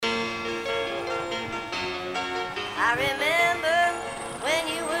I remember when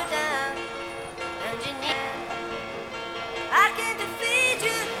you were down and you need. I can't defeat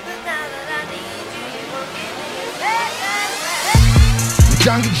you, but now that I need you, you won't give me a second. The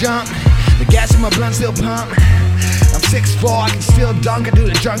junkie jump, the gas in my blunt still pump. I'm 6'4", I can still dunk and do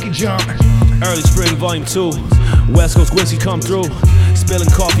the junkie jump. Early Spring Volume 2, West Coast whiskey come through.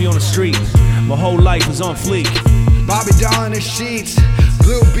 Spilling coffee on the street, my whole life was on fleek. Bobby doll in the sheets,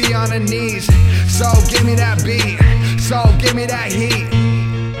 Blue B on her knees. So give me that beat, so give me that heat.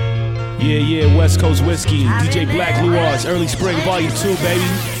 Yeah, West Coast whiskey, DJ BLKLUOS, Early Spring Volume 2, baby.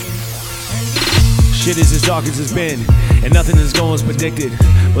 Shit is as dark as it's been, and nothing is going as predicted.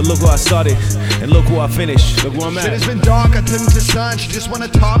 But look where I started, and look where I finished. Look where I'm at. Shit has been dark, I turned into sun. She just wanna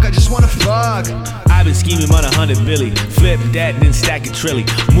talk, I just wanna fuck. I've been scheming on 100 billy. Flip that, then stack it trilly.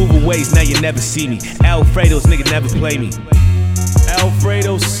 Move away, now you never see me. Alfredo's nigga never play me.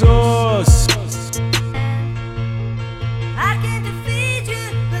 Alfredo sauce. I can't defeat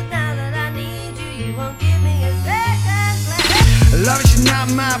you, but now that I need you, you won't give me a second. Love is not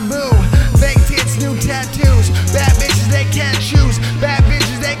my boo. Fake tits, new tattoos. Bad bitches they can't choose. Bad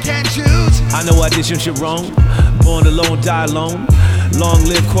bitches they can't choose. I know I did some shit wrong. Born alone, die alone. Long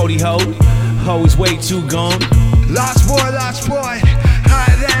live Quody Ho. Ho is way too gone. Lost boy,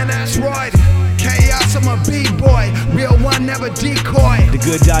 higher than asteroid. Chaos, I'm a B-boy. Real one, never decoy. The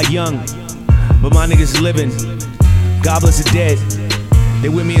good die young, but my niggas is living. Goblins are dead. They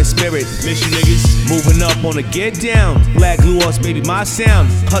with me in spirit. Miss you niggas. Moving up on the get down. BLKLUOS, baby, my sound.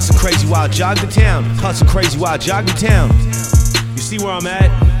 Hustle crazy while I jog the town. Hustle crazy while I jog the town. You see where I'm at?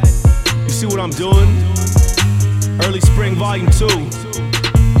 You see what I'm doing? Early Spring Volume 2.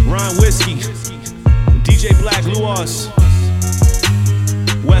 Ryan Whiskey. DJ BLKLUOS.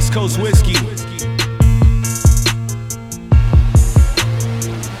 West Coast Whiskey.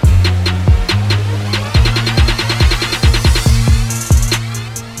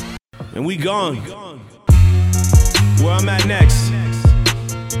 And we gone. Where I'm at next.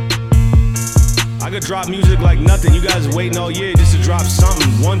 I could drop music like nothing. You guys are waiting all year just to drop something,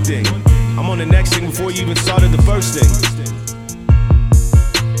 one thing. I'm on the next thing before you even started the first thing.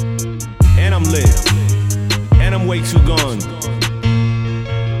 And I'm lit. And I'm way too gone.